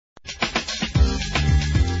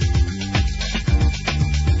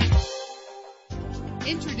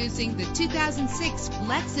Introducing the 2006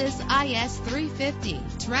 Lexus IS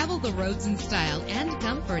 350. Travel the roads in style and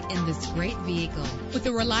comfort in this great vehicle with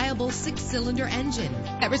a reliable 6-cylinder engine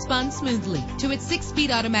that responds smoothly to its 6-speed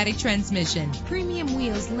automatic transmission. Premium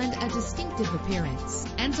wheels lend a distinctive appearance.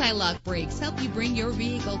 Anti-lock brakes help you bring your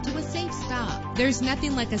vehicle to a safe stop. There's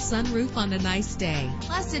nothing like a sunroof on a nice day.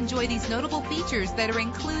 Plus, enjoy these notable features that are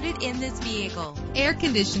included in this vehicle: air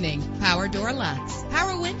conditioning, power door locks,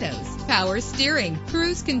 power windows, power steering,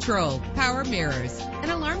 cruise control, power mirrors, an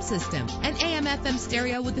alarm system, an AM/FM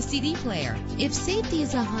stereo with a CD player. If safety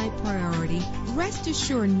is a high priority, rest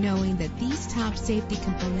assured knowing that these top safety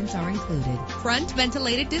components are included: front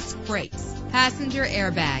ventilated disc brakes, passenger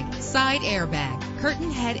airbag, side airbag,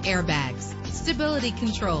 curtain head airbags, stability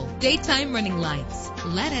control, daytime running lights.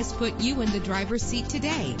 Let us put you in the driver's seat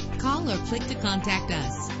today. Call or click to contact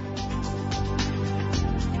us.